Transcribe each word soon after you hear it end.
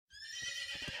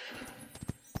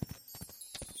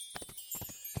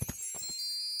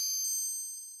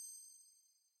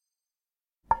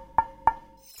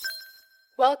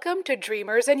Welcome to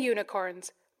Dreamers and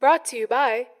Unicorns, brought to you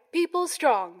by People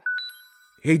Strong.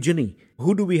 Hey Ginny,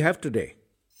 who do we have today?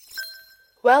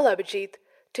 Well, Abhijit,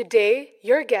 today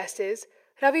your guest is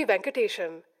Ravi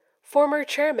Venkatesan, former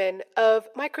chairman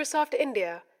of Microsoft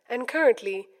India and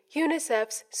currently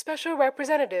UNICEF's Special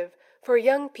Representative for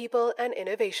Young People and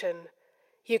Innovation.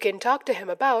 You can talk to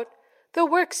him about the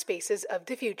workspaces of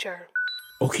the future.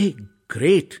 Okay,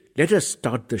 great. Let us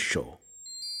start the show.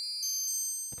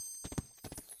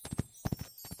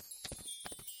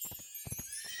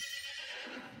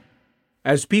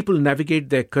 As people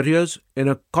navigate their careers in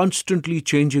a constantly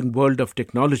changing world of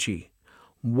technology,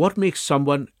 what makes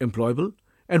someone employable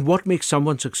and what makes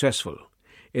someone successful?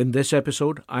 In this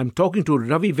episode, I'm talking to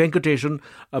Ravi Venkatesan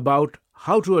about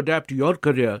how to adapt your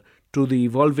career to the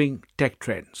evolving tech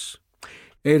trends.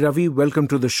 Hey Ravi, welcome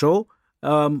to the show.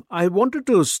 I wanted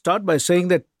to start by saying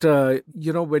that,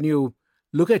 when you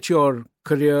look at your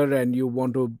career and you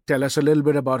want to tell us a little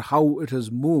bit about how it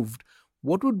has moved,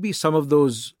 what would be some of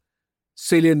those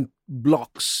salient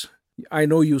blocks? I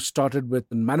know you started with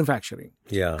manufacturing,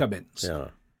 Cummins,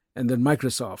 and then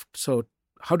Microsoft. So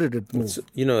how did it move?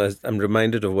 As I'm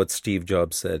reminded of what Steve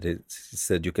Jobs said. He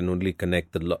said you can only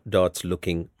connect the dots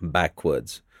looking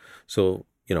backwards. So,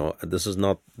 this is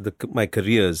not, my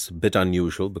career is a bit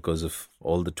unusual because of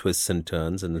all the twists and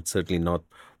turns, and it's certainly not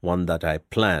one that I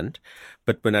planned.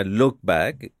 But when I look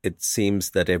back, it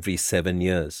seems that every 7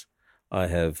 years I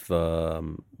have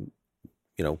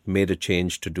made a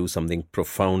change to do something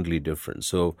profoundly different.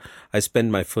 So I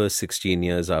spent my first 16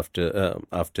 years after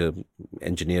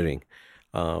engineering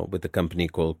with a company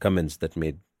called Cummins that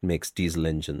makes diesel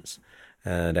engines.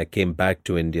 And I came back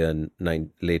to India in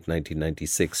late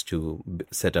 1996 to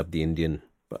set up the Indian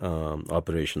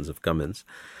operations of Cummins.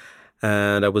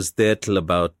 And I was there till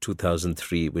about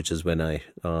 2003, which is when I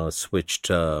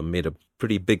made a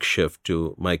pretty big shift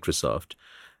to Microsoft.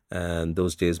 And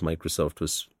those days, Microsoft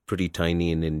was pretty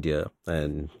tiny in India,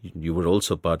 and you were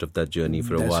also part of that journey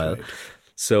for a while. Right.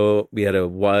 So we had a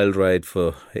wild ride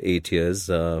for 8 years,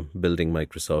 building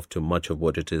Microsoft to much of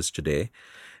what it is today.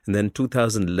 And then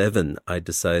 2011, I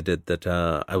decided that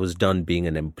I was done being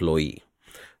an employee.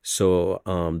 So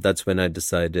that's when I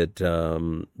decided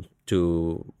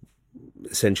to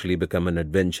essentially become an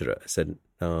adventurer. I said,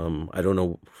 I don't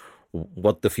know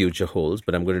what the future holds,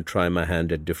 but I'm going to try my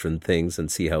hand at different things and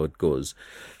see how it goes.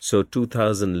 So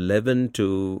 2011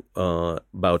 to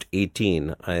about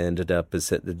 18, I ended up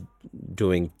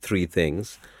doing three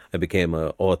things. I became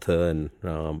an author and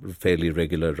fairly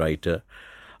regular writer.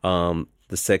 The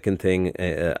second thing,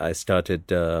 I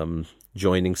started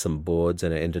joining some boards,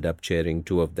 and I ended up chairing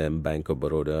two of them, Bank of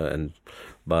Baroda, and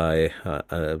by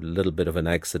a little bit of an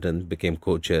accident became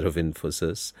co-chair of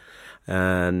Infosys,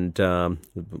 and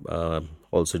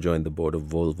also joined the board of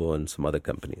Volvo and some other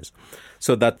companies.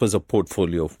 So that was a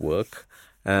portfolio of work.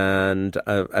 And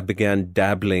I began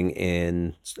dabbling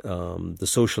in the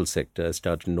social sector. I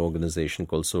started an organization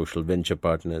called Social Venture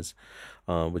Partners,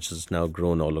 which has now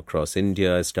grown all across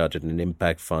India. I started an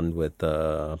impact fund with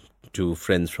two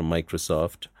friends from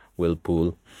Microsoft. Will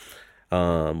Poole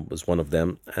was one of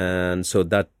them. And so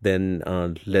that then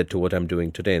led to what I'm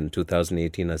doing today. In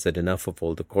 2018, I said, enough of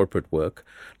all the corporate work.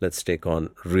 Let's take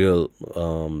on real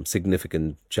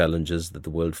significant challenges that the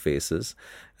world faces.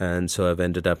 And so I've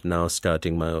ended up now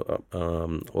starting my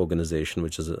organization,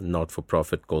 which is a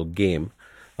not-for-profit called GAME.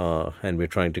 And we're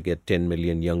trying to get 10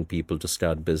 million young people to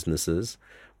start businesses,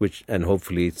 and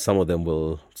hopefully some of them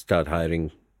will start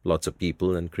hiring lots of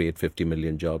people and create 50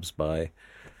 million jobs by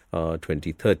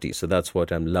 2030. So that's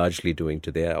what I'm largely doing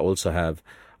today. I also have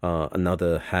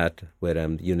another hat where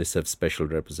I'm UNICEF Special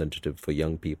Representative for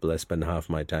Young People. I spend half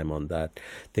my time on that,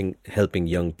 helping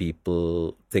young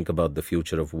people think about the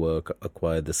future of work,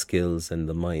 acquire the skills and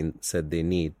the mindset they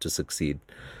need to succeed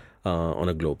on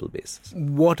a global basis.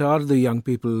 What are the young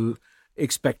people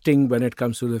expecting when it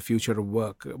comes to the future of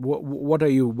work? What are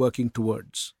you working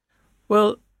towards?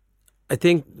 Well, I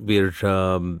think we're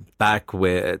back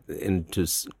into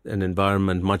an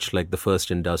environment much like the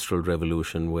first industrial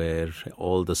revolution, where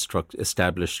all the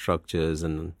established structures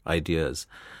and ideas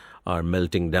are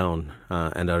melting down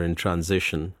and are in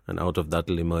transition, and out of that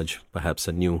will emerge perhaps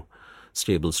a new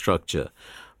stable structure.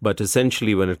 But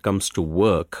essentially, when it comes to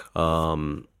work,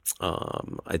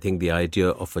 I think the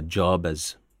idea of a job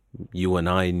as you and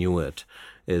I knew it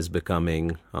is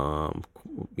becoming,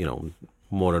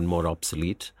 more and more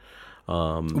obsolete.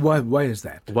 Why is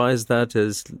that? Why is that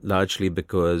is largely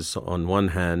because, on one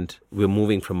hand, we're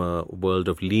moving from a world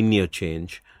of linear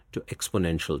change to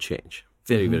exponential change,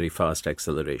 very fast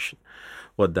acceleration.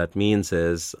 What that means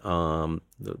is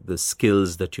the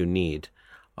skills that you need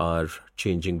are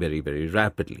changing very, very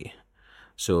rapidly.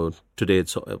 So today,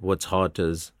 what's hot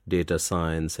is data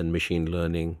science and machine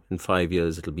learning. In 5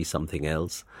 years, it'll be something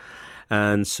else.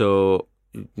 And so,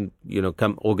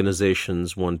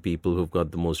 organizations want people who've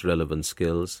got the most relevant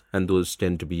skills, and those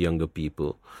tend to be younger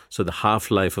people. So the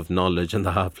half-life of knowledge and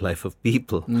the half-life of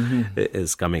people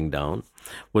is coming down.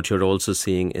 What you're also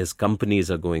seeing is companies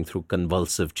are going through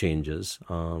convulsive changes.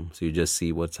 So you just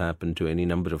see what's happened to any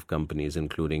number of companies,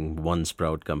 including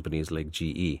one-sprout companies like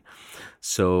GE.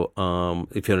 So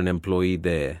if you're an employee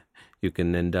there, you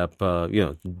can end up,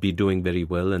 be doing very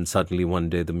well, and suddenly one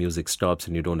day the music stops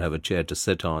and you don't have a chair to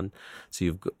sit on. So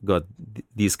you've got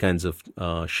these kinds of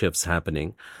shifts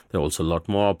happening. There are also a lot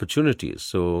more opportunities.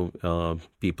 So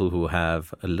people who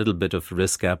have a little bit of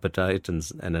risk appetite and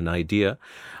an idea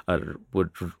would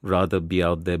rather be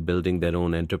out there building their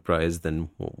own enterprise than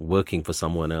working for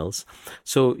someone else.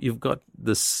 So you've got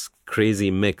this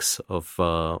crazy mix of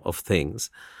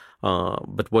things.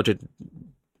 But what it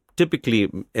typically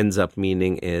ends up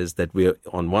meaning is that we're,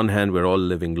 on one hand, we're all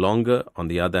living longer. On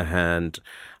the other hand,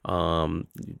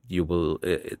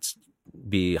 it's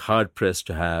be hard pressed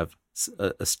to have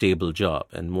a stable job,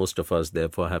 and most of us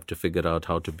therefore have to figure out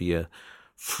how to be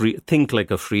think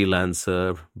like a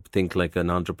freelancer, think like an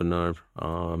entrepreneur,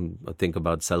 think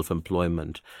about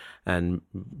self-employment, and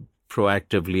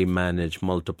proactively manage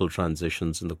multiple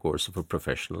transitions in the course of a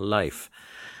professional life.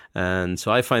 And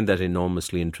so I find that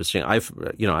enormously interesting. I've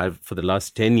for the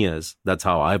last 10 years, that's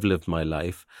how I've lived my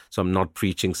life. So I'm not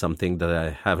preaching something that I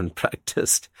haven't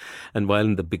practiced. And while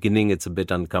in the beginning it's a bit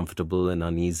uncomfortable and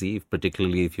uneasy,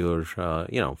 particularly if you're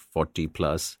 40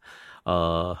 plus,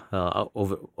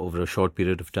 over a short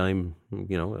period of time,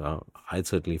 I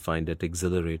certainly find it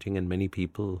exhilarating, and many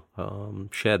people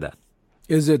share that.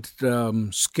 Is it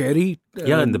scary?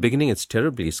 Yeah, in the beginning it's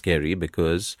terribly scary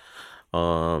because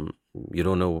you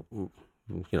don't know,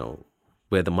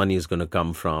 where the money is going to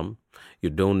come from. You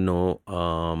don't know.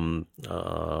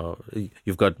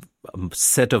 You've got a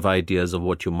set of ideas of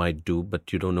what you might do,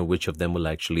 but you don't know which of them will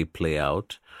actually play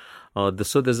out.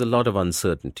 So there's a lot of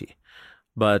uncertainty.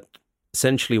 But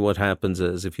essentially what happens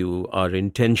is, if you are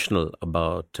intentional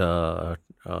about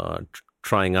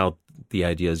trying out the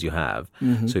ideas you have,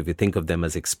 so if you think of them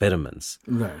as experiments,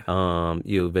 right,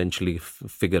 you eventually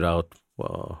figure out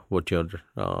what your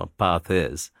path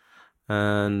is,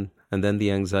 and then the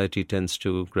anxiety tends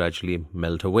to gradually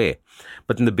melt away.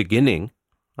 But in the beginning,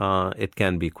 it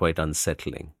can be quite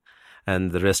unsettling,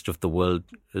 and the rest of the world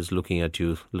is looking at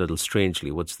you a little strangely.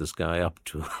 What's this guy up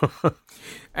to?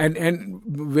 And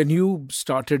when you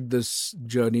started this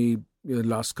journey in the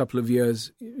last couple of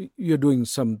years, you're doing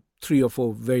some 3 or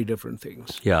 4 very different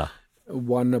things. Yeah.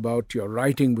 One about your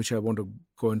writing, which I want to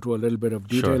go into a little bit of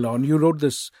detail on. You wrote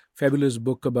this fabulous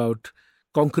book about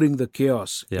conquering the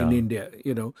chaos in India,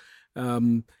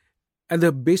 and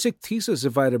the basic thesis,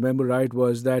 if I remember right,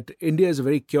 was that India is a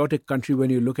very chaotic country when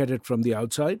you look at it from the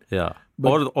outside. Yeah,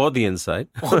 or the inside.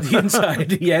 Or the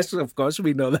inside, yes, of course,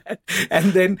 we know that.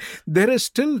 And then there is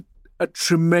still a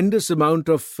tremendous amount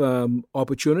of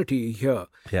opportunity here.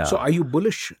 Yeah. So are you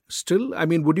bullish still? I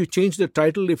mean, would you change the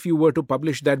title if you were to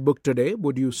publish that book today?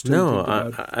 Would you still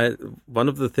think about one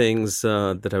of the things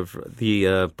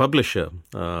the publisher,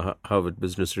 Harvard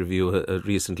Business Review,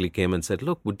 recently came and said,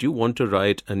 look, would you want to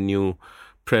write a new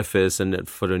preface and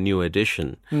for a new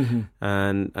edition?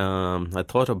 And I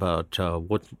thought about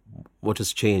what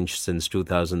has changed since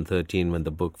 2013 when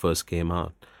the book first came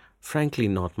out. Frankly,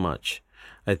 not much.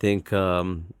 I think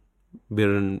for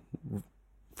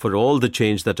all the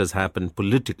change that has happened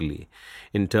politically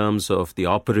in terms of the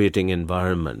operating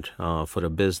environment for a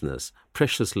business,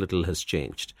 precious little has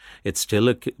changed. It's still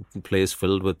a place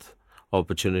filled with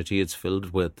opportunity. It's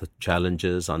filled with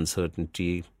challenges,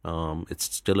 uncertainty. It's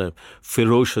still a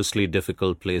ferociously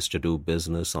difficult place to do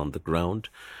business on the ground.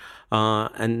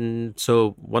 And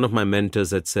so one of my mentors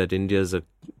had said, India is a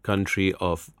country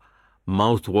of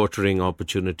mouth-watering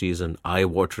opportunities and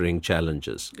eye-watering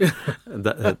challenges.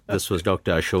 This was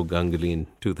Dr. Ashok Ganguly in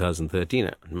 2013.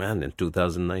 Man, in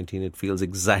 2019, it feels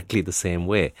exactly the same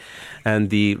way. And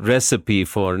the recipe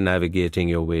for navigating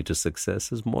your way to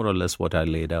success is more or less what I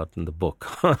laid out in the book.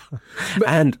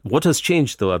 And what has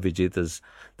changed, though, Abhijit, is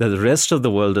that the rest of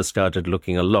the world has started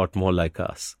looking a lot more like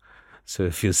us. So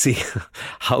if you see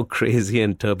how crazy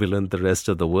and turbulent the rest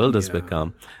of the world has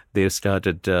become, they've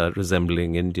started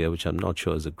resembling India, which I'm not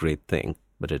sure is a great thing,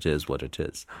 but it is what it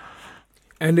is.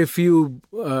 And if you,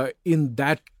 in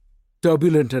that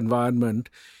turbulent environment,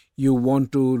 you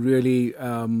want to really,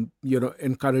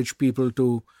 encourage people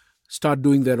to start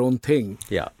doing their own thing.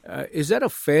 Yeah. Is that a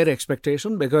fair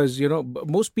expectation? Because,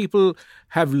 most people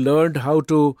have learned how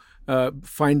to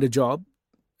find a job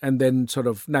and then sort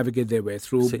of navigate their way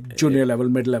through junior level,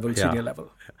 mid-level, senior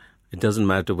level. It doesn't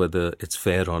matter whether it's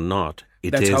fair or not.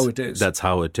 That's how it is. That's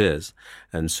how it is.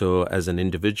 And so as an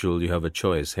individual, you have a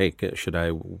choice. Hey, should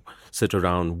I sit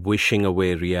around wishing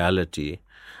away reality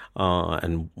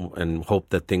and hope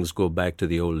that things go back to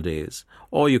the old days?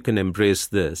 Or you can embrace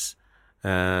this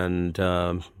and,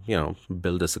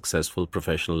 build a successful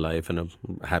professional life and a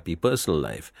happy personal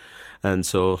life. And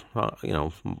so,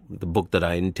 the book that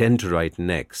I intend to write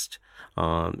next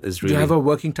is really... Do you have a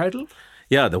working title?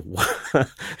 Yeah, the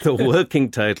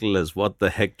working title is "What the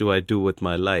heck do I do with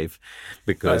my life?"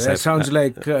 Because that sounds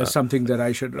like something that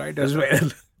I should write as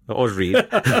well. Or read.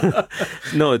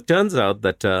 No, it turns out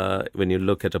that when you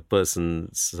look at a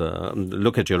person's,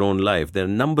 look at your own life, there are a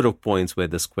number of points where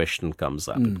this question comes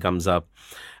up. It comes up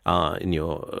in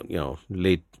your,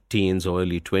 late teens or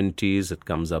early 20s. It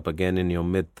comes up again in your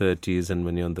mid 30s, and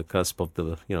when you're on the cusp of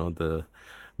the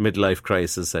midlife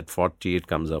crisis at 40, it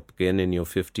comes up again in your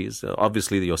 50s.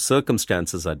 Obviously, your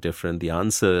circumstances are different. The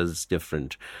answer is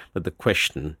different, but the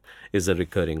question is a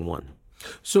recurring one.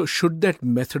 So should that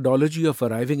methodology of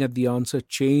arriving at the answer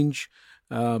change,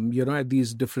 at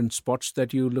these different spots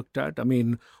that you looked at? I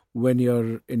mean, when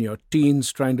you're in your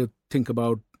teens trying to think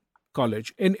about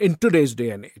college, in today's day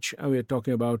and age, we're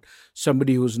talking about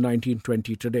somebody who's 19,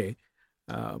 20 today.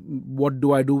 What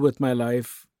do I do with my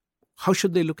life? How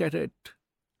should they look at it?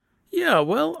 Yeah,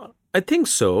 well, I think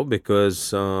so,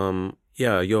 because,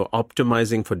 you're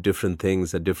optimizing for different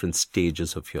things at different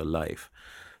stages of your life.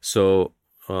 So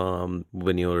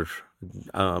when you're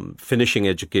finishing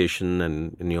education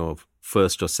and in your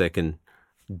first or second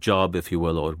job, if you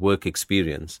will, or work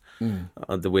experience,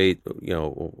 the way,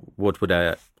 what would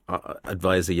I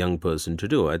advise a young person to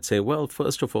do? I'd say, well,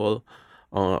 first of all,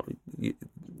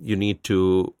 you need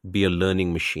to be a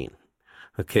learning machine.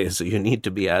 Okay, so you need to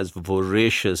be as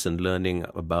voracious in learning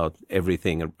about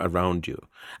everything around you,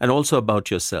 and also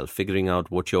about yourself, figuring out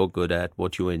what you're good at,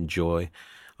 what you enjoy.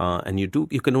 And you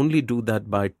can only do that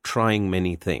by trying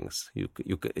many things. You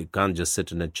can't just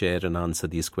sit in a chair and answer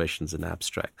these questions in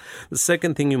abstract. The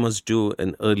second thing you must do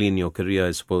early in your career,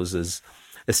 I suppose, is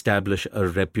establish a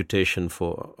reputation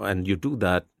and you do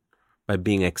that by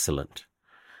being excellent.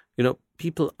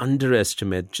 People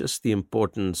underestimate just the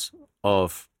importance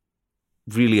of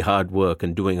really hard work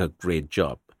and doing a great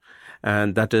job.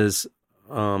 And that is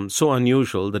so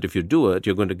unusual that if you do it,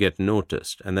 you're going to get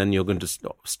noticed, and then you're going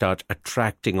to start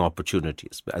attracting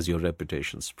opportunities as your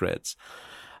reputation spreads.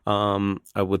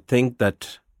 I would think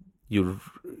that you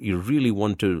really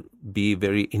want to be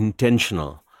very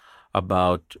intentional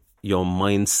about your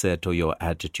mindset or your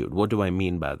attitude. What do I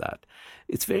mean by that?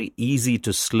 It's very easy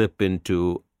to slip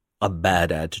into a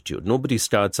bad attitude. Nobody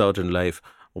starts out in life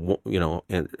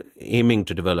aiming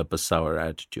to develop a sour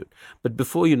attitude. But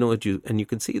before you know it, and you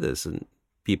can see this in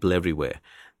people everywhere,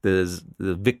 there's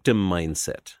the victim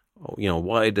mindset.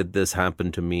 Why did this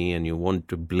happen to me? And you want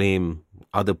to blame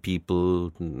other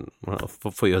people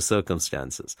for your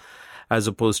circumstances, as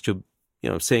opposed to,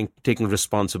 taking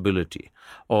responsibility,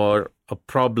 or a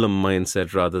problem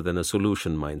mindset rather than a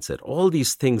solution mindset. All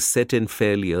these things set in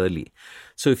fairly early.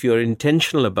 So if you're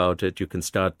intentional about it, you can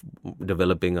start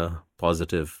developing a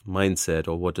positive mindset,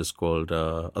 or what is called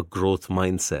a growth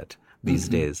mindset these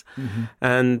days. Mm-hmm.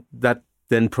 And that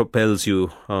then propels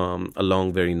you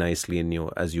along very nicely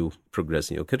as you progress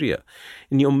in your career.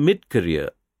 In your mid-career,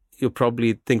 you're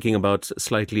probably thinking about a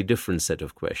slightly different set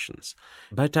of questions.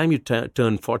 By the time you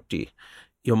turn 40,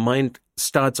 your mind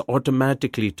starts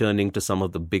automatically turning to some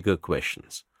of the bigger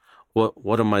questions.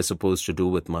 What am I supposed to do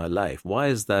with my life? Why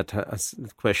is that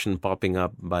question popping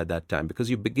up by that time?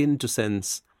 Because you begin to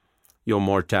sense your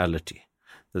mortality.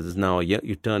 There's now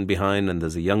you turn behind, and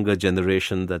there's a younger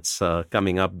generation that's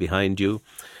coming up behind you.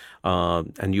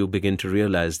 And you begin to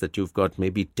realize that you've got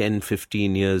maybe 10,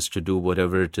 15 years to do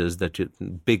whatever it is that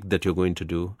you're going to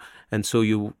do. And so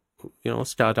you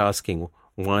start asking,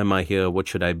 why am I here? What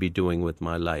should I be doing with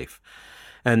my life?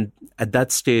 And at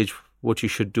that stage, what you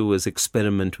should do is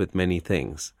experiment with many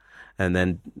things, and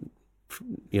then,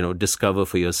 discover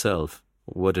for yourself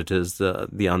what it is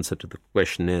the answer to the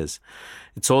question is.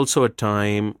 It's also a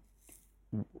time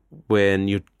when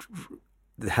you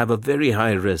have a very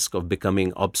high risk of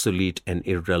becoming obsolete and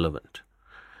irrelevant.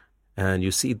 And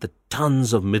you see the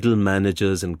tons of middle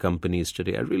managers in companies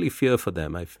today. I really fear for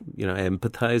them. I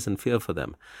empathize and fear for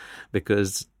them,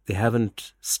 because they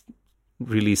haven't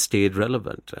really stayed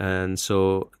relevant. And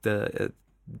so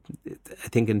I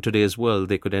think in today's world,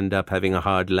 they could end up having a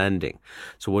hard landing.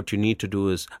 So what you need to do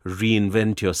is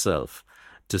reinvent yourself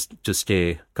to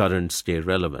stay current, stay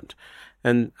relevant.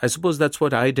 And I suppose that's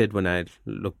what I did when I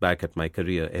look back at my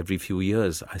career. Every few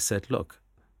years, I said, look,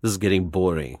 this is getting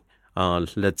boring.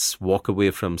 Let's walk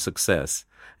away from success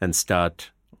and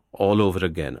start all over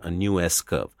again, a new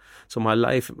S-curve. So my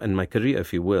life and my career,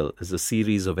 if you will, is a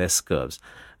series of S-curves.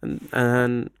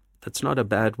 And that's not a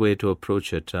bad way to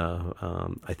approach it,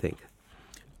 I think.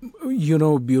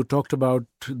 You talked about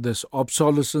this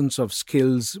obsolescence of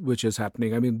skills which is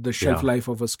happening. I mean, the shelf life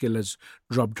of a skill has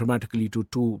dropped dramatically to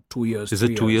two years. Is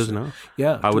it 2 years now?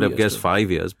 Yeah. I would have guessed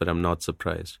 5 years, but I'm not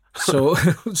surprised. So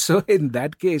in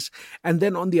that case, and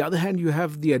then on the other hand, you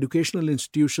have the educational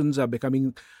institutions are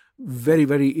becoming very,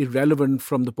 very irrelevant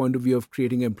from the point of view of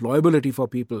creating employability for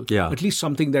people. Yeah. At least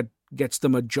something that gets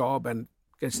them a job and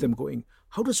gets them going.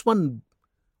 How does one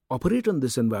operate in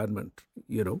this environment,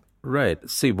 Right.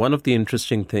 See, one of the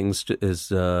interesting things is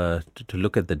to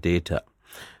look at the data.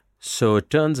 So it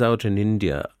turns out in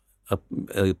India,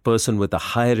 a person with a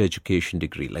higher education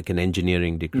degree, like an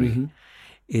engineering degree,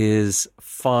 is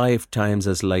 5 times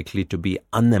as likely to be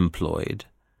unemployed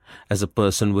as a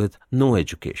person with no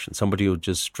education, somebody who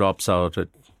just drops out at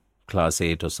class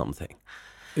 8 or something.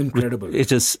 Incredible.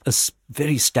 It is a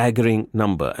very staggering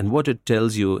number. And what it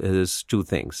tells you is 2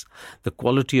 things. The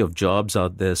quality of jobs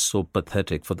out there is so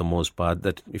pathetic for the most part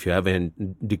that if you have a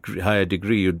higher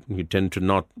degree, you tend to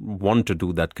not want to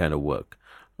do that kind of work,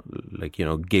 like,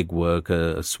 gig work,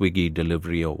 Swiggy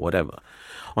delivery or whatever.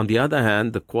 On the other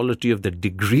hand, the quality of the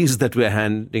degrees that we're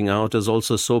handing out is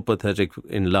also so pathetic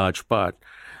in large part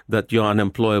that you're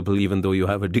unemployable even though you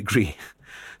have a degree.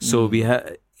 So we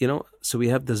have... so we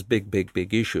have this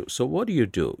big issue. So what do you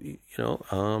do?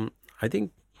 I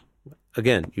think,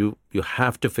 again, you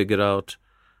have to figure out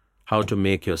how to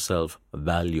make yourself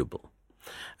valuable.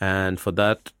 And for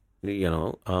that,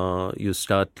 you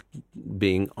start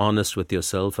being honest with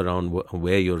yourself around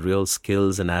where your real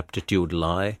skills and aptitude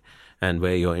lie and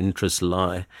where your interests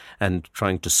lie and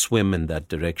trying to swim in that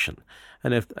direction.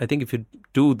 And I think if you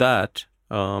do that,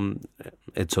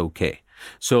 it's okay.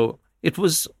 So it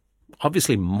was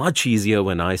obviously much easier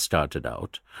when I started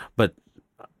out, but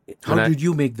how did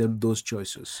you make those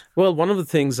choices? Well, one of the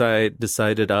things I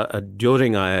decided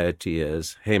during IIT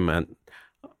is, hey man,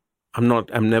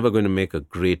 I'm never going to make a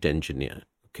great engineer.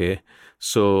 Okay,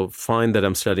 so fine that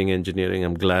I'm studying engineering.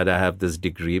 I'm glad I have this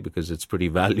degree because it's pretty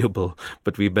valuable.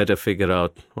 But we better figure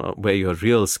out where your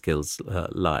real skills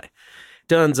lie.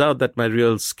 Turns out that my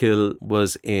real skill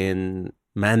was in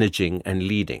managing and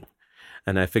leading.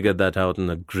 And I figured that out in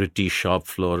a gritty shop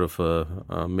floor of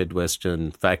a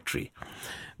Midwestern factory,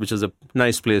 which is a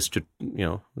nice place to,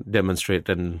 demonstrate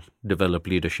and develop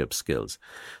leadership skills.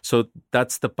 So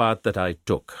that's the path that I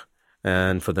took.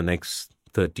 And for the next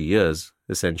 30 years,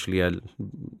 essentially, I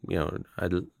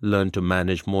learned to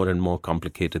manage more and more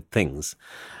complicated things.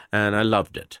 And I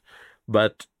loved it.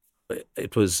 But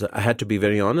I had to be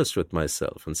very honest with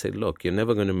myself and say, look, you're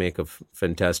never going to make a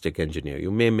fantastic engineer. You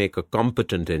may make a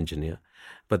competent engineer,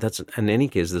 but in any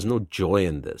case, there's no joy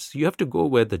in this. You have to go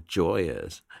where the joy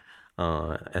is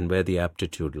and where the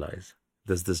aptitude lies.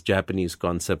 There's this Japanese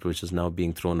concept which is now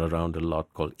being thrown around a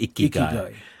lot called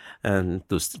Ikigai. And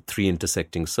those 3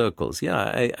 intersecting circles.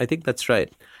 Yeah, I think that's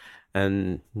right.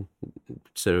 And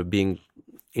so being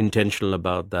intentional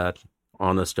about that,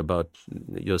 honest about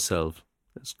yourself,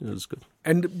 is good.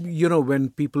 And, when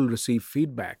people receive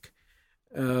feedback,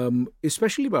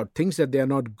 especially about things that they are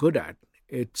not good at,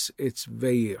 it's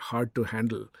very hard to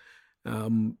handle.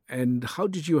 And how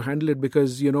did you handle it?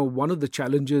 Because, one of the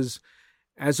challenges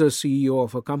as a CEO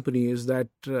of a company is that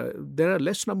there are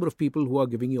less number of people who are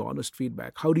giving you honest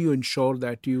feedback. How do you ensure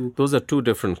that you... Those are 2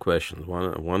 different questions.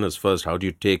 One is first, how do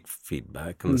you take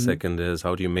feedback? And the second is,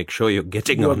 how do you make sure you're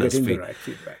getting honest feedback? The right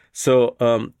feedback. So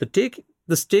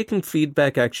this taking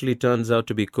feedback actually turns out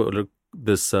to be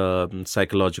this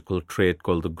psychological trait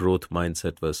called the growth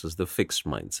mindset versus the fixed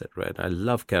mindset, right? I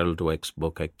love Carol Dweck's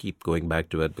book. I keep going back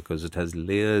to it because it has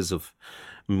layers of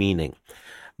meaning.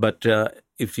 But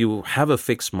if you have a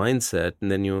fixed mindset,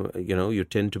 and then you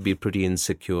tend to be pretty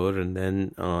insecure, and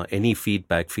then any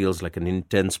feedback feels like an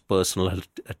intense personal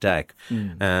attack,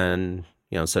 and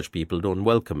such people don't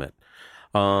welcome it.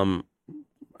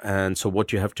 And so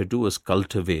what you have to do is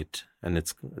cultivate, and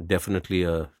it's definitely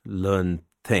a learned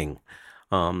thing.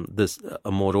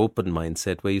 A more open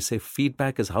mindset where you say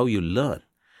feedback is how you learn.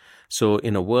 So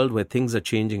in a world where things are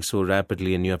changing so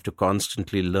rapidly and you have to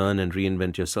constantly learn and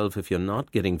reinvent yourself, if you're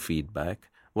not getting feedback,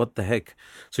 what the heck?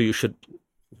 So you should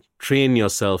train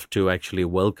yourself to actually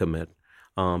welcome it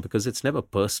because it's never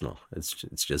personal. It's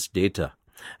just data.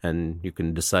 And you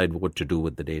can decide what to do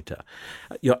with the data.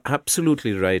 You're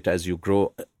absolutely right. As you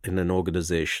grow in an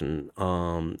organization,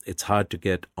 it's hard to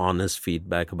get honest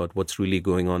feedback about what's really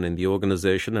going on in the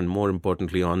organization, and more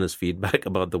importantly, honest feedback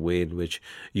about the way in which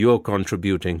you're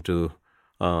contributing to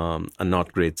a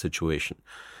not great situation.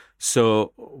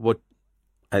 So what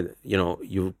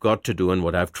you've got to do, and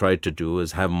what I've tried to do,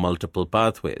 is have multiple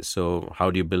pathways. So how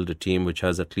do you build a team which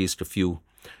has at least a few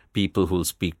people who will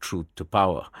speak truth to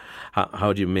power?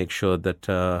 How do you make sure that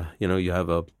you have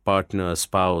a partner, a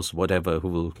spouse, whatever, who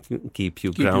will keep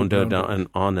you grounded and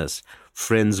honest?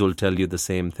 Friends will tell you the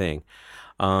same thing.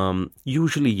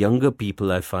 Usually younger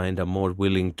people, I find, are more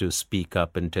willing to speak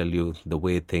up and tell you the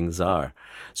way things are.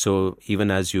 So even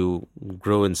as you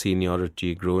grow in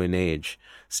seniority, grow in age,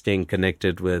 staying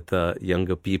connected with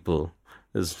younger people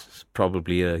is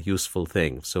probably a useful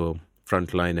thing. So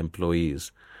frontline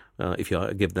employees, if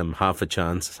you give them half a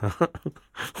chance,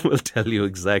 will tell you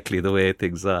exactly the way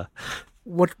things are.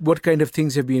 What kind of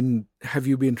things have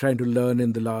you been trying to learn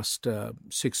in the last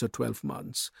 6 or 12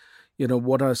 months?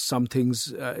 What are some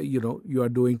things you are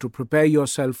doing to prepare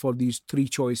yourself for these three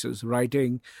choices: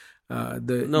 writing,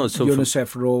 the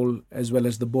UNICEF role, as well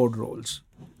as the board roles?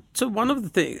 So one of the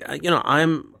things,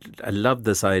 I love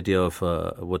this idea of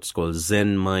what's called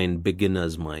Zen mind,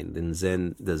 beginner's mind. In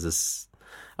Zen, there's this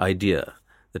idea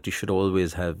that you should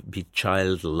always be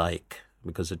childlike,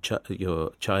 because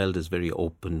your child is very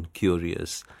open,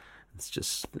 curious. It's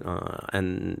just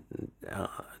not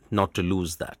to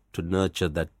lose that, to nurture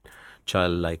that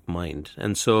childlike mind.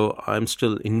 And so I'm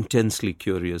still intensely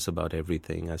curious about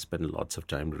everything. I spend lots of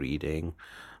time reading,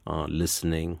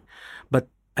 listening, but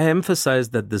I emphasize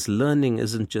that this learning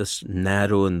isn't just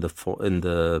narrow in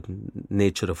the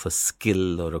nature of a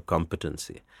skill or a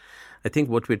competency. I think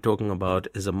what we're talking about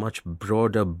is a much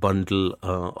broader bundle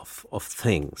of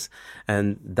things.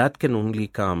 And that can only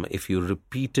come if you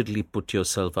repeatedly put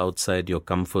yourself outside your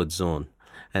comfort zone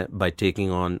by taking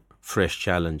on fresh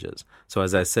challenges. So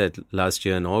as I said, last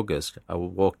year in August, I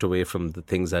walked away from the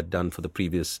things I'd done for the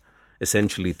previous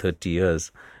essentially 30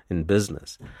 years in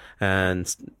business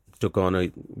and took on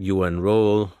a UN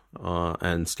role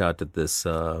and started this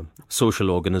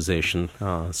social organization,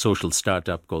 social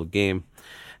startup called Game.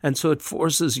 And so it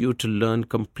forces you to learn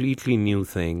completely new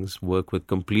things, work with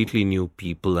completely new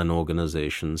people and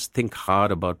organizations, think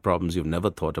hard about problems you've never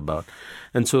thought about.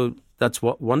 And so that's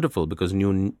wonderful, because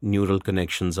new neural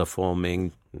connections are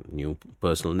forming, new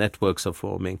personal networks are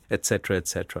forming, etc.,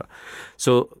 etc.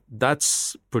 So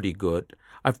that's pretty good.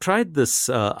 I've tried this,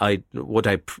 I've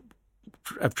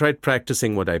tried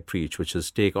practicing what I preach, which is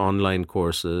take online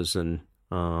courses and,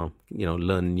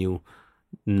 learn new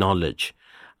knowledge.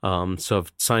 So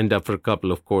I've signed up for a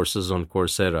couple of courses on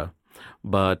Coursera,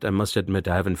 but I must admit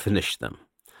I haven't finished them.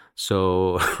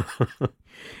 So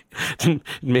it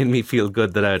made me feel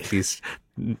good that I at least,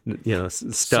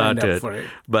 started.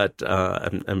 But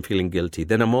I'm feeling guilty.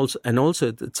 Then also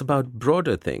it's about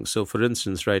broader things. So for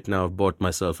instance, right now I've bought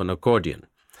myself an accordion.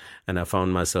 And I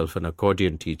found myself an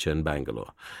accordion teacher in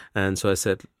Bangalore. And so I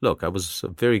said, look, I was a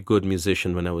very good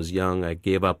musician when I was young. I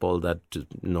gave up all that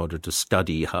in order to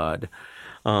study hard.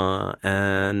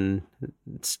 And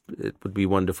it would be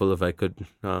wonderful if I could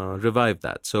revive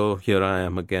that. So here I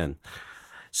am again.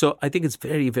 So I think it's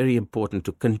very, very important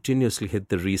to continuously hit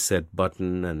the reset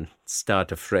button and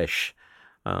start afresh.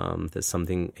 There's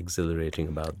something exhilarating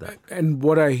about that. And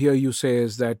what I hear you say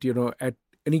is that, at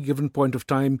any given point of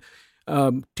time,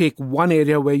 take one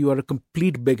area where you are a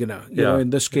complete beginner. In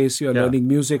this case, you're learning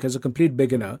music as a complete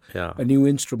beginner, a new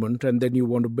instrument, and then you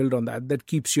want to build on that. That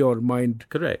keeps your mind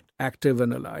active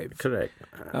and alive. Correct.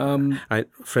 A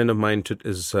friend of mine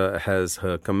has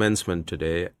her commencement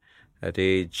today at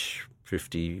age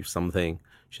 50-something.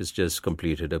 She's just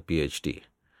completed a PhD.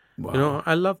 Wow.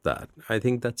 I love that. I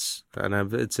think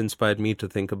it's inspired me to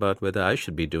think about whether I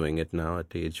should be doing it now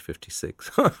at age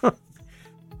 56.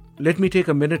 Let me take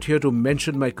a minute here to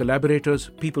mention my collaborators,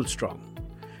 PeopleStrong.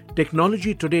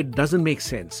 Technology today doesn't make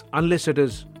sense unless it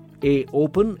is A,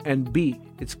 open, and B,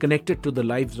 it's connected to the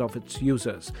lives of its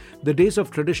users. The days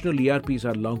of traditional ERPs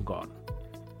are long gone.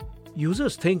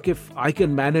 Users think, if I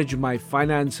can manage my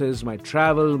finances, my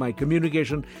travel, my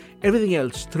communication, everything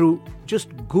else through just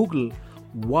Google,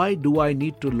 why do I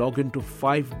need to log into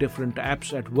 5 different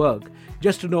apps at work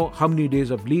just to know how many days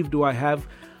of leave do I have?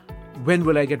 When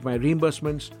will I get my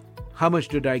reimbursements? How much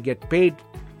did I get paid?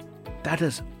 That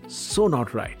is so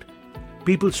not right.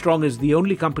 PeopleStrong is the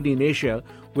only company in Asia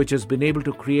which has been able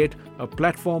to create a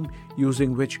platform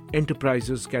using which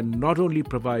enterprises can not only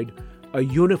provide a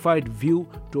unified view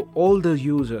to all the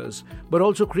users, but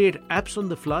also create apps on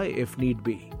the fly if need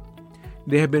be.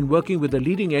 They have been working with the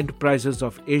leading enterprises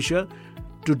of Asia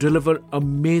to deliver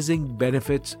amazing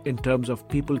benefits in terms of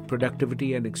people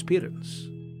productivity and experience.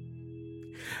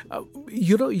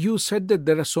 You said that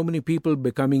there are so many people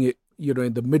becoming,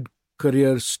 in the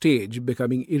mid-career stage,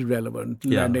 becoming irrelevant,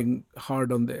 landing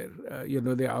hard on their,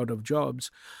 they're out of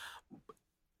jobs.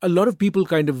 A lot of people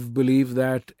kind of believe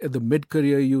that at the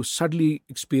mid-career, you suddenly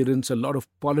experience a lot of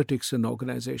politics in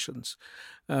organizations.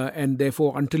 And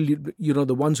therefore, until,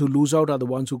 the ones who lose out are the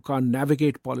ones who can't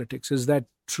navigate politics. Is that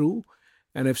true?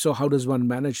 And if so, how does one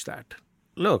manage that?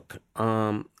 Look,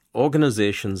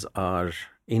 organizations are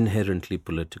inherently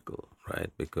political, right?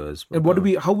 Because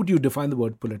and how would you define the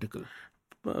word political?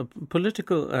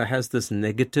 Political has this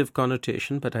negative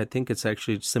connotation, but I think it's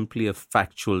actually simply a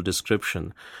factual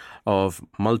description of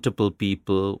multiple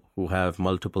people who have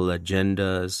multiple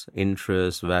agendas,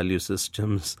 interests, value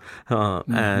systems,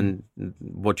 and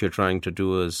what you're trying to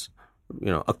do is,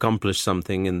 accomplish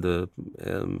something in the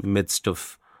midst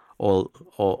of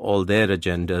all their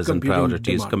agendas and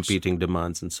priorities, competing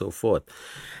demands, and so forth.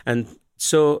 And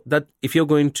so that if you're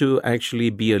going to actually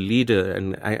be a leader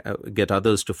and get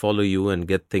others to follow you and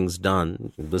get things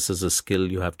done, this is a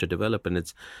skill you have to develop, and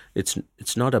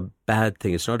it's not a bad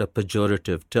thing. It's not a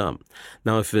pejorative term.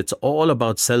 Now, if it's all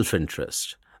about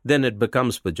self-interest, then it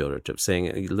becomes pejorative,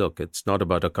 saying, look, it's not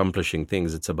about accomplishing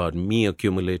things. It's about me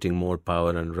accumulating more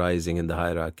power and rising in the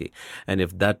hierarchy. And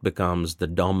if that becomes the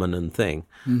dominant thing,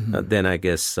 then I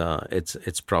guess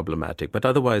it's problematic. But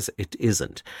otherwise, it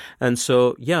isn't. And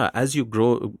so, as you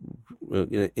grow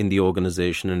in the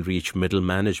organization and reach middle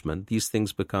management, these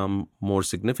things become more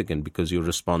significant because you're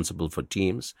responsible for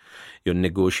teams. You're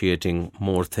negotiating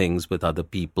more things with other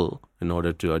people in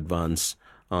order to advance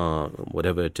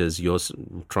whatever it is you're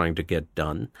trying to get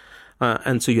done.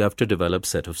 And so you have to develop a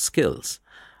set of skills.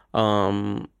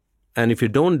 And if you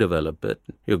don't develop it,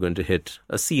 you're going to hit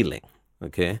a ceiling,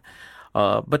 okay?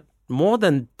 But more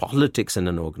than politics in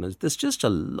an organization, there's just a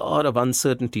lot of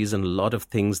uncertainties and a lot of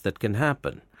things that can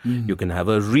happen. You can have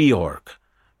a reorg.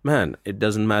 Man, it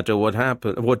doesn't matter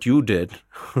what you did.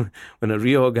 When a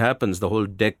reorg happens, the whole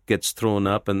deck gets thrown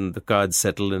up and the cards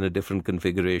settle in a different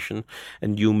configuration,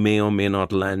 and you may or may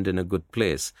not land in a good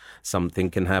place. Something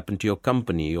can happen to your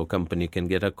company. Your company can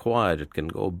get acquired. It can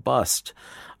go bust.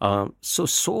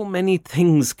 So many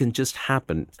things can just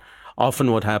happen.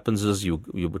 Often what happens is you're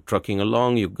trucking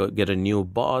along, you get a new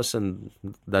boss, and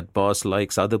that boss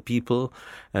likes other people,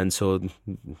 and so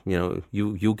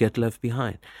you get left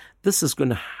behind. This is going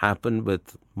to happen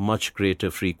with much greater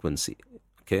frequency,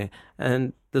 okay?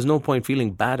 And there's no point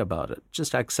feeling bad about it.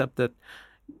 Just accept that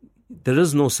there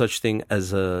is no such thing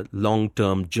as a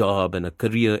long-term job and a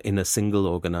career in a single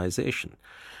organization.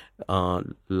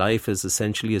 Life is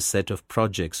essentially a set of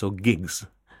projects or gigs.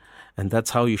 And that's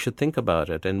how you should think about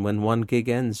it. And when one gig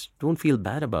ends, don't feel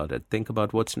bad about it. Think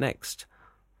about what's next.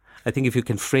 I think if you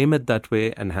can frame it that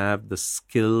way and have the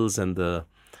skills and the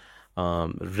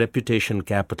reputation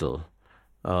capital,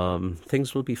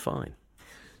 things will be fine.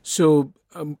 So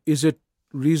is it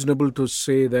reasonable to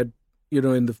say that,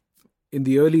 in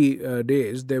the early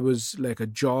days, there was like a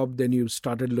job, then you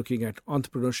started looking at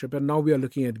entrepreneurship, and now we are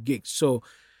looking at gigs. So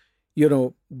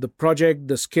the project,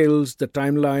 the skills, the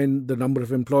timeline, the number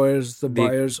of employers, the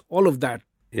buyers, all of that.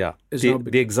 Yeah.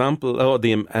 The example or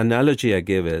the analogy I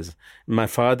give is my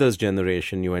father's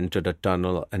generation, you entered a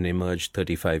tunnel and emerged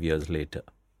 35 years later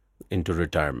into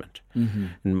retirement.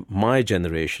 In my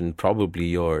generation, probably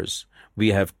yours, we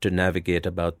have to navigate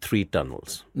about 3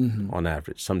 tunnels on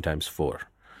average, sometimes 4.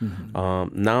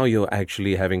 Now you're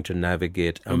actually having to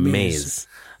navigate a maze.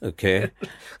 Okay.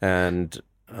 And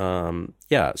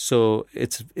so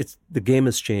it's the game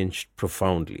has changed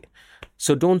profoundly.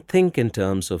 So don't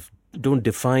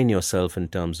define yourself in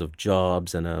terms of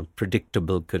jobs and a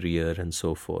predictable career and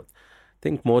so forth.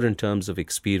 Think more in terms of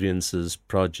experiences,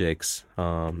 projects,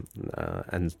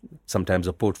 and sometimes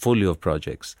a portfolio of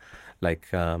projects like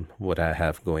what I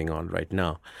have going on right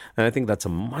now. And I think that's a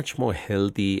much more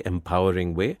healthy,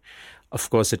 empowering way. Of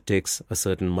course, it takes a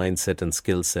certain mindset and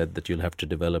skill set that you'll have to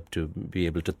develop to be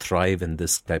able to thrive in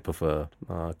this type of a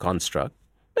construct.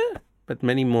 But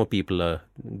many more people are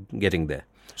getting there.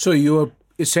 So you are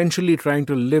essentially trying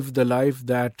to live the life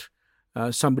that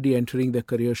somebody entering their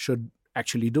career should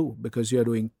actually do, because you're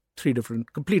doing 3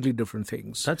 completely different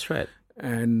things. That's right.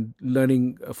 And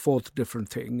learning a 4th different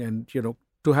thing, and,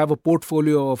 to have a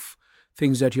portfolio of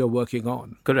things that you're working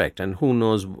on. Correct. And who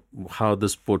knows how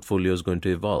this portfolio is going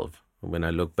to evolve. When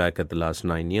I look back at the last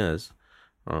 9 years,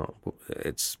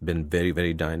 It's been very,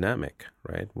 very dynamic,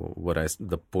 right?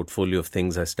 The portfolio of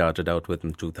things I started out with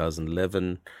in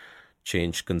 2011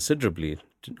 changed considerably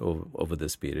over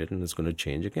this period, and it's going to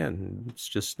change again.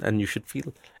 And you should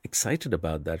feel excited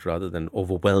about that rather than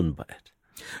overwhelmed by it.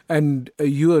 And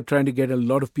you are trying to get a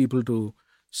lot of people to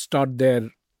start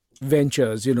their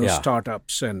ventures,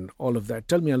 startups and all of that.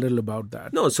 Tell me a little about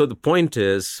that. No, so the point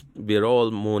is, we're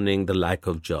all mourning the lack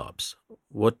of jobs.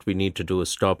 What we need to do is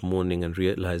stop mourning and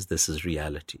realize this is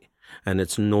reality. And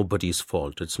it's nobody's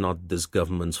fault. It's not this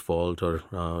government's fault or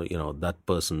that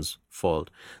person's fault.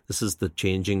 This is the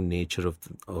changing nature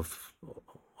of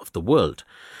the world.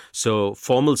 So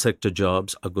formal sector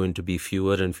jobs are going to be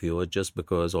fewer and fewer just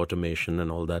because automation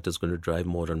and all that is going to drive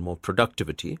more and more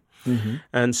productivity. Mm-hmm.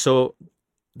 And so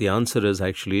the answer is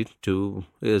actually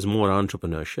is more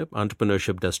entrepreneurship.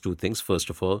 Entrepreneurship does two things. First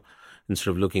of all,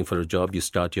 instead of looking for a job, you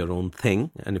start your own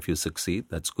thing. And if you succeed,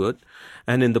 that's good.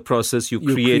 And in the process, you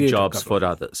create jobs for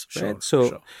others. Right?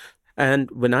 Sure.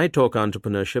 And when I talk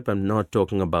entrepreneurship, I'm not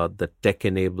talking about the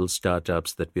tech-enabled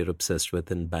startups that we're obsessed with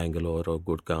in Bangalore or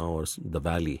Gurgaon or the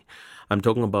Valley. I'm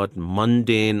talking about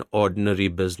mundane, ordinary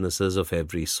businesses of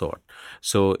every sort.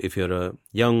 So if you're a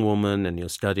young woman and you're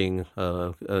studying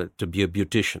to be a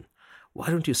beautician, why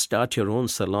don't you start your own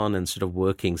salon instead of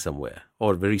working somewhere?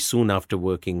 Or very soon after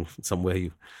working somewhere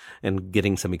and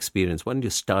getting some experience, why don't you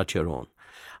start your own?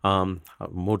 A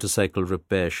motorcycle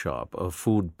repair shop, a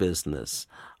food business,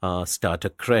 start a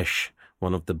creche.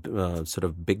 One of the sort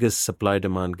of biggest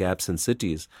supply-demand gaps in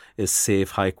cities is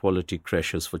safe, high-quality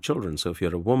creches for children. So if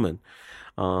you're a woman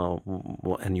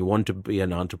and you want to be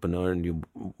an entrepreneur and you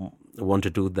want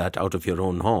to do that out of your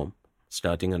own home,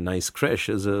 starting a nice creche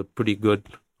is a pretty good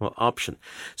option.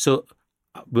 So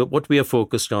what we are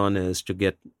focused on is to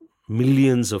get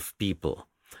millions of people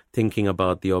thinking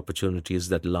about the opportunities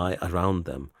that lie around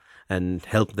them and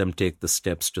help them take the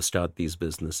steps to start these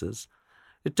businesses.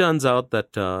 It turns out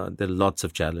that there are lots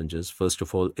of challenges. First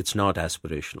of all, it's not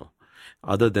aspirational.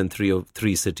 Other than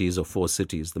three cities or four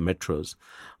cities, the metros,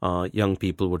 young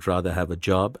people would rather have a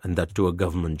job, and that to a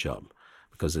government job,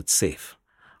 because it's safe.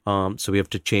 So we have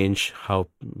to change how,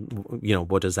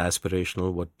 what is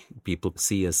aspirational, what people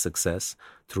see as success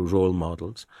through role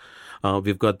models.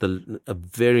 We've got a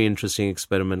very interesting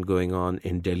experiment going on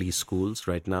in Delhi schools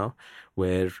right now,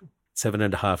 where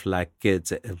 7.5 lakh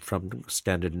kids from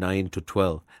standard 9 to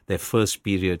 12, their first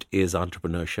period is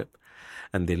entrepreneurship,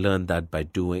 and they learn that by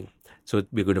doing. So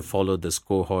we're going to follow this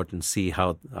cohort and see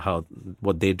how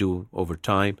what they do over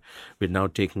time. We're now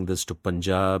taking this to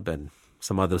Punjab and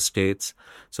some other states.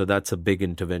 So that's a big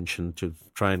intervention to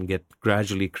try and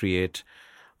gradually create,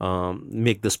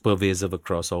 make this pervasive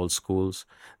across all schools.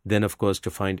 Then, of course,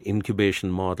 to find incubation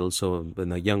models. So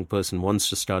when a young person wants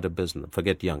to start a business,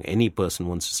 forget young, any person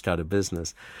wants to start a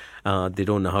business, they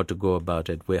don't know how to go about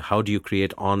it. How do you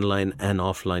create online and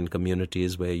offline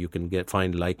communities where you can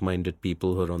find like-minded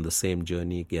people who are on the same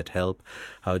journey, get help?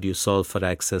 How do you solve for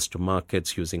access to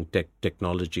markets using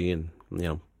technology and,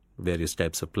 various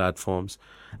types of platforms,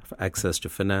 access to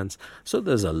finance? So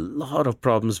there's a lot of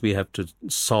problems we have to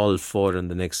solve for in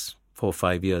the next 4 or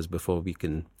 5 years before we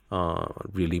can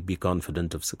really be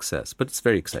confident of success. But it's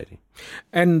very exciting.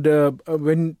 And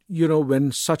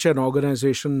when such an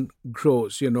organization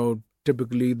grows,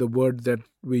 typically the word that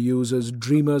we use is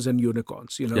dreamers and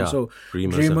unicorns. So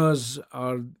dreamers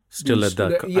are still at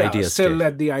the idea stage. Still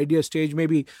at the idea stage.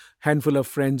 Maybe handful of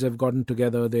friends have gotten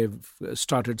together, they've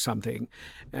started something,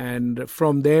 and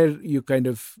from there you kind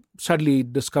of suddenly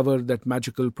discover that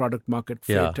magical product market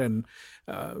fit, and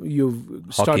you've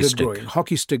started growing,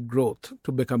 hockey stick growth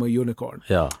to become a unicorn.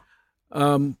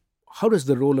 How does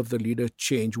the role of the leader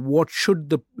change? What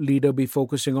should the leader be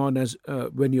focusing on as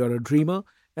when you're a dreamer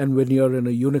and when you're in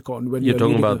a unicorn? When you're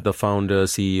talking about the founder,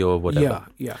 CEO, or whatever.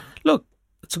 Yeah. Look,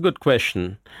 it's a good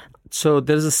question. So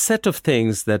there's a set of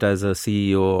things that as a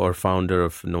CEO or founder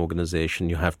of an organization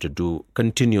you have to do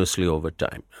continuously over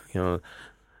time.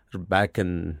 Back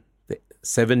in the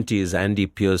 70s, Andy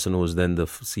Pearson, who was then the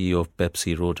CEO of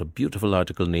Pepsi, wrote a beautiful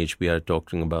article in HBR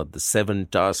talking about the 7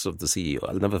 tasks of the CEO.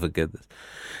 I'll never forget this.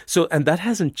 So, and that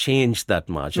hasn't changed that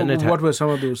much. So and what were some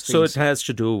of those things? So it has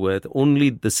to do with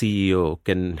only the CEO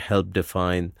can help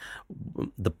define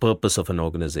the purpose of an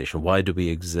organization. Why do we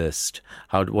exist?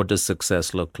 What does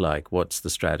success look like? What's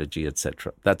the strategy,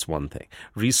 etc.? That's one thing.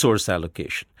 Resource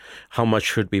allocation. How much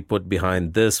should we put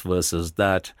behind this versus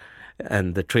that?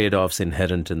 And the trade-offs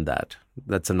inherent in that.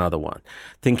 That's another one.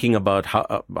 Thinking about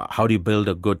how do you build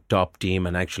a good top team,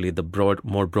 and actually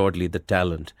more broadly the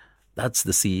talent. That's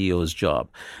the CEO's job.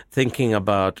 Thinking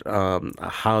about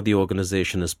how the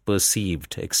organization is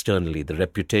perceived externally, the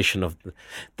reputation of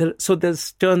so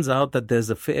turns out that there's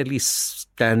a fairly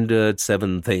standard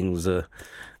 7 things a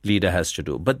leader has to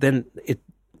do. But then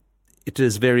it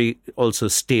is very also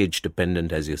stage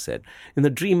dependent, as you said. In the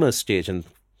dreamer stage, and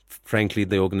frankly,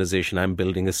 the organization I'm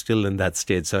building is still in that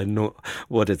stage, so I know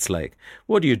what it's like.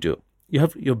 What do?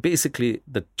 You're basically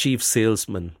the chief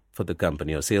salesman for the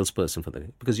company, or salesperson for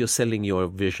because you're selling your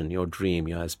vision, your dream,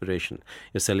 your aspiration.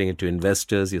 You're selling it to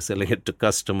investors, you're selling it to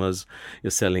customers,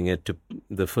 you're selling it to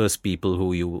the first people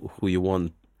who you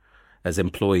want as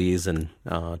employees and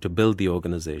to build the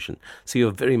organization. So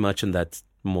you're very much in that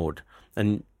mode,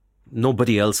 and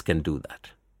nobody else can do that.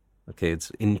 Okay, it's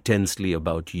intensely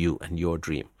about you and your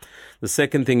dream. The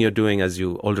second thing you're doing, as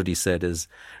you already said, is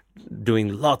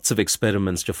doing lots of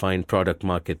experiments to find product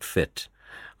market fit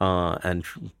and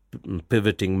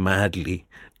pivoting madly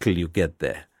till you get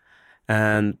there.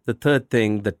 And the third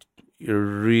thing that you're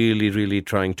really, really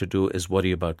trying to do is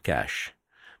worry about cash.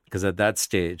 Because at that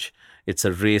stage, it's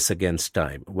a race against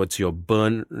time. What's your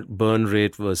burn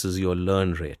rate versus your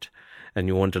learn rate? And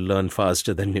you want to learn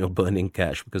faster than you're burning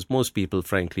cash, because most people,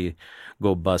 frankly,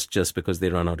 go bust just because they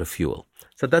run out of fuel.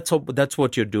 So that's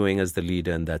what you're doing as the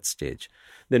leader in that stage.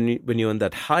 Then when you're in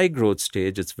that high growth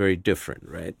stage, it's very different,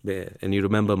 right? And you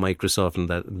remember Microsoft and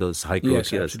those high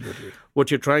growth years. Absolutely. What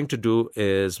you're trying to do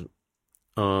is,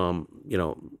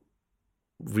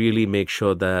 really make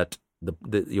sure that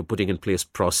you're putting in place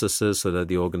processes so that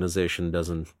the organization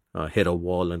doesn't hit a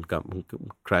wall and come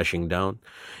crashing down.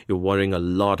 You're worrying a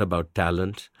lot about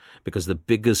talent, because the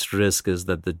biggest risk is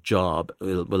that the job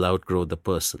will outgrow the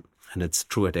person. And it's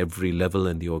true at every level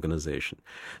in the organization.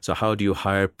 So how do you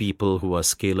hire people who are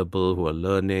scalable, who are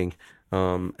learning,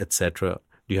 etc.?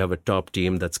 Do you have a top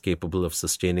team that's capable of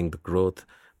sustaining the growth?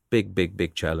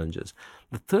 Big challenges.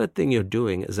 The third thing you're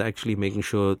doing is actually making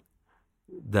sure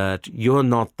that you're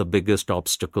not the biggest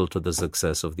obstacle to the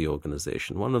success of the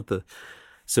organization. One of the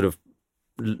sort of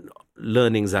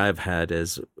learnings I've had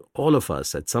is all of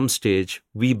us, at some stage,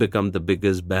 we become the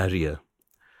biggest barrier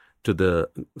to the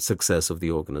success of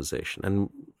the organization. And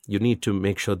you need to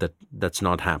make sure that that's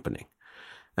not happening.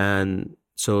 And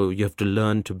so you have to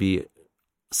learn to be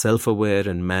self-aware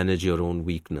and manage your own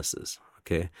weaknesses.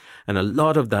 Okay. And a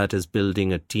lot of that is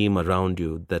building a team around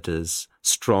you that is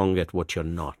strong at what you're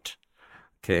not.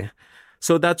 Okay.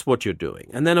 So that's what you're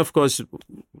doing. And then, of course,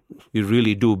 you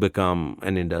really do become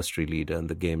an industry leader and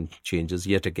the game changes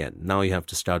yet again. Now you have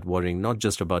to start worrying not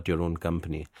just about your own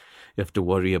company. You have to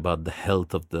worry about the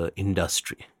health of the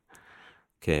industry.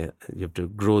 Okay. You have to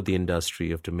grow the industry.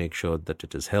 You have to make sure that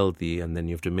it is healthy. And then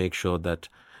you have to make sure that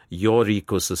your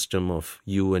ecosystem of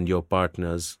you and your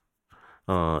partners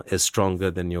is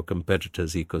stronger than your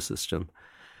competitor's ecosystem.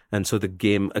 And so the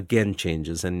game again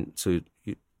changes. And so,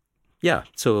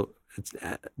 so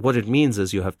what it means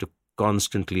is you have to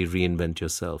constantly reinvent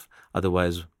yourself.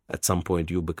 Otherwise, at some point,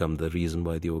 you become the reason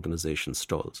why the organization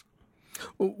stalls.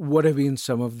 What have been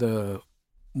some of the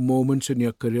moments in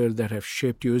your career that have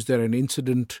shaped you? Is there an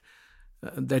incident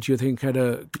that you think had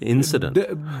a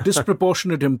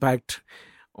disproportionate impact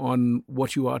on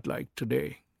what you are like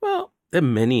today? Well, there are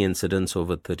many incidents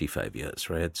over 35 years,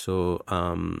 right? So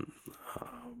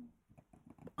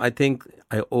I think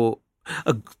I owe...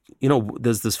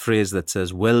 there's this phrase that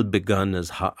says, well begun is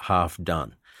half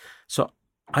done. So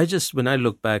when I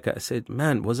look back, I said,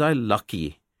 man, was I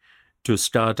lucky to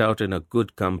start out in a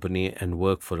good company and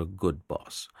work for a good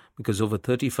boss? Because over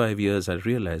 35 years, I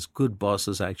realized good boss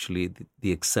is actually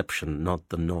the exception, not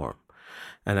the norm.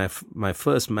 And my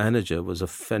first manager was a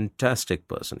fantastic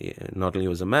person. He not only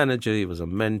was a manager, he was a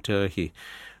mentor. He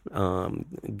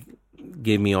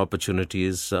gave me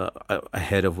opportunities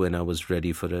ahead of when I was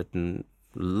ready for it. And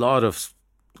a lot of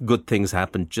good things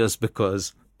happened just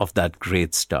because of that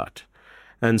great start.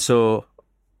 And so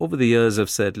over the years, I've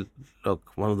said,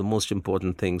 look, one of the most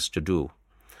important things to do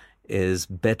is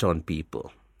bet on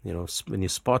people. When you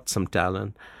spot some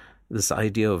talent, this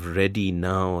idea of ready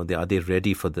now, are they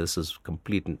ready for this, is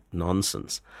complete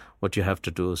nonsense. What you have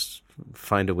to do is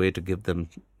find a way to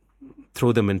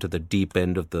throw them into the deep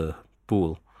end of the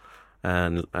pool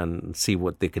and see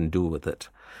what they can do with it.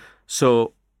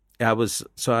 So I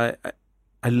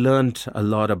learned a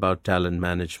lot about talent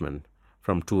management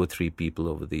from 2 or 3 people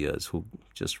over the years who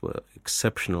just were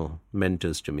exceptional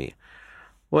mentors to me.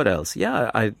 What else? Yeah,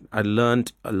 I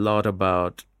learned a lot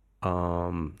about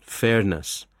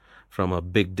fairness from a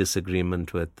big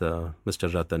disagreement with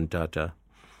Mr. Ratan Tata.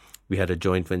 We had a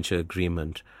joint venture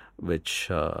agreement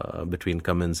between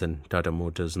Cummins and Tata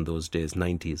Motors in those days,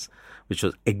 90s, which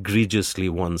was egregiously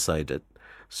one-sided.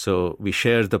 So we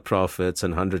share the profits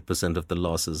and 100% of the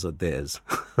losses are theirs.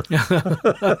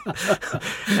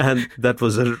 And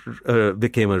that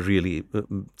became a really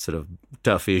sort of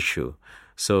tough issue.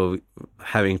 So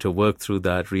having to work through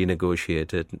that,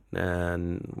 renegotiate it,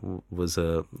 and was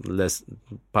a less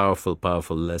powerful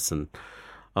lesson.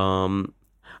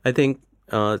 I think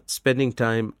spending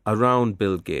time around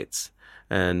Bill Gates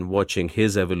and watching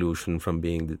his evolution from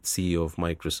being the CEO of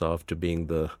Microsoft to being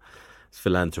the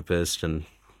philanthropist and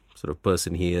sort of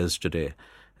person he is today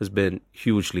has been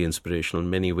hugely inspirational. In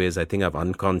many ways, I think I've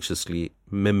unconsciously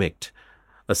mimicked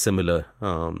a similar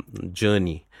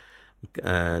journey.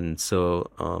 And so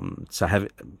I have,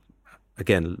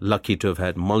 again, lucky to have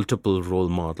had multiple role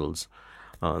models,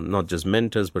 not just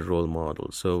mentors, but role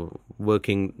models. So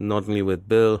working not only with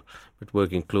Bill, but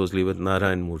working closely with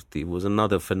Narayan Murthy, who was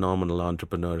another phenomenal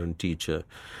entrepreneur and teacher.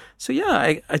 So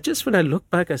yeah, I just, when I look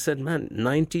back, I said, man,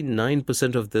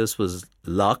 99% of this was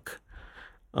luck,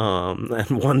 and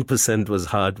 1% was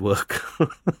hard work.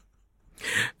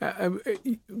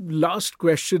 Last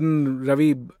question,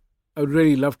 Ravi. I would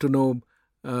really love to know,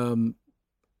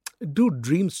 do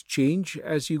dreams change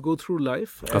as you go through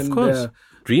life? Of course.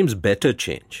 Dreams better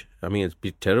change. I mean, it'd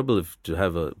be terrible to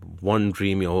have one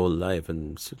dream your whole life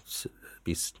and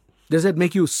be... Does that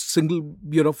make you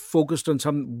focused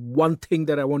on one thing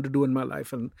that I want to do in my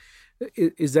life? And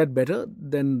is that better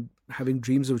than having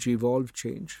dreams which evolve,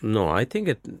 change? No, I think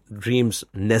dreams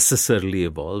necessarily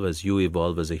evolve as you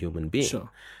evolve as a human being. Sure.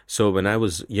 So when I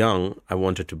was young, I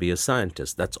wanted to be a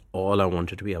scientist. That's all I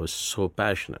wanted to be. I was so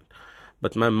passionate.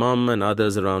 But my mom and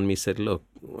others around me said, look,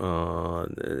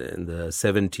 in the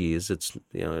 70s, it's,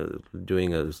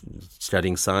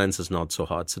 studying science is not so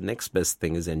hard. So next best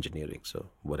thing is engineering. So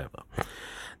whatever.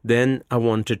 Then I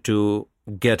wanted to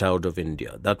get out of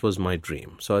India. That was my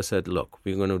dream. So I said, look,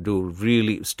 we're going to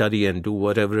really study and do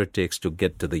whatever it takes to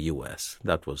get to the US.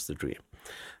 That was the dream.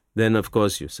 Then, of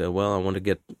course, you say, well, I want to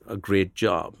get a great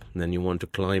job. And then you want to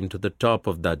climb to the top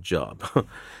of that job.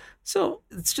 So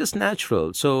it's just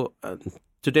natural. So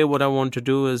today what I want to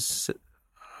do is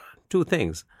two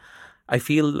things. I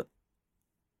feel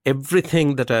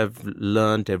everything that I've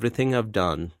learned, everything I've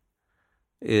done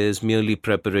is merely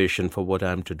preparation for what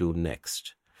I'm to do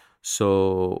next.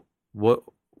 So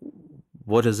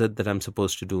what is it that I'm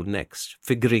supposed to do next?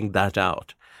 Figuring that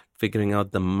out, figuring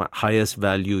out the highest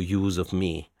value use of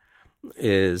me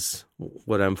is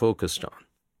what I'm focused on.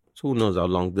 So who knows how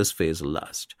long this phase will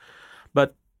last.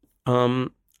 But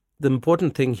the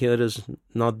important thing here is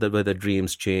not that whether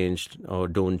dreams change or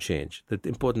don't change. The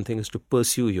important thing is to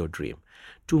pursue your dream.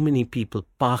 Too many people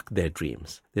park their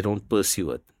dreams. They don't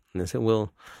pursue it. And they say,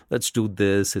 well, let's do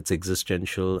this. It's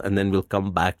existential. And then we'll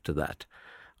come back to that.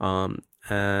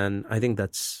 And I think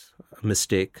that's a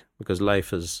mistake because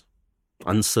life is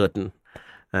uncertain.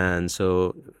 And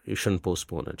so you shouldn't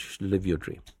postpone it. You should live your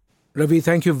dream. Ravi,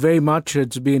 thank you very much.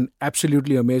 It's been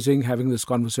absolutely amazing having this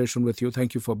conversation with you.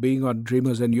 Thank you for being on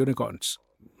Dreamers and Unicorns.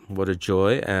 What a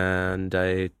joy. And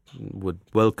I would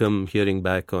welcome hearing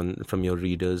back from your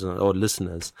readers or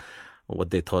listeners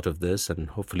what they thought of this. And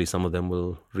hopefully some of them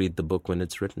will read the book when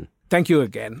it's written. Thank you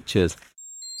again. Cheers.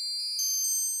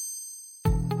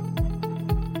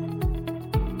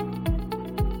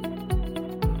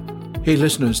 Hey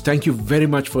listeners, thank you very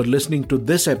much for listening to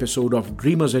this episode of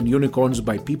Dreamers and Unicorns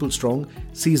by People Strong,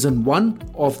 Season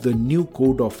 1 of the New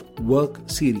Code of Work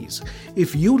series.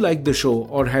 If you like the show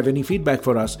or have any feedback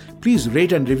for us, please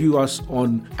rate and review us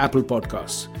on Apple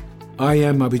Podcasts. I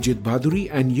am Abhijit Bhaduri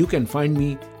and you can find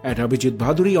me at Abhijit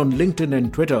Bhaduri on LinkedIn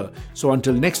and Twitter. So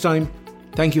until next time,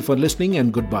 thank you for listening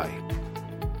and goodbye.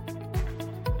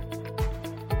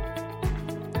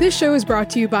 This show is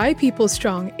brought to you by People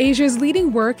Strong, Asia's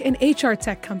leading work and HR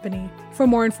tech company. For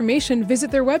more information, visit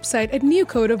their website at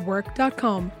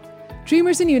newcodeofwork.com.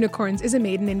 Dreamers and Unicorns is a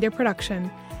Made in India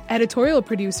production. Editorial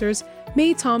producers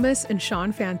May Thomas and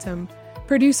Sean Phantom.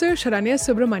 Producer Sharanya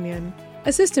Subramanian.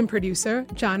 Assistant producer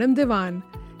Janam Devan.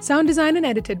 Sound design and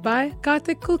edited by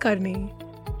Karthik Kulkarni.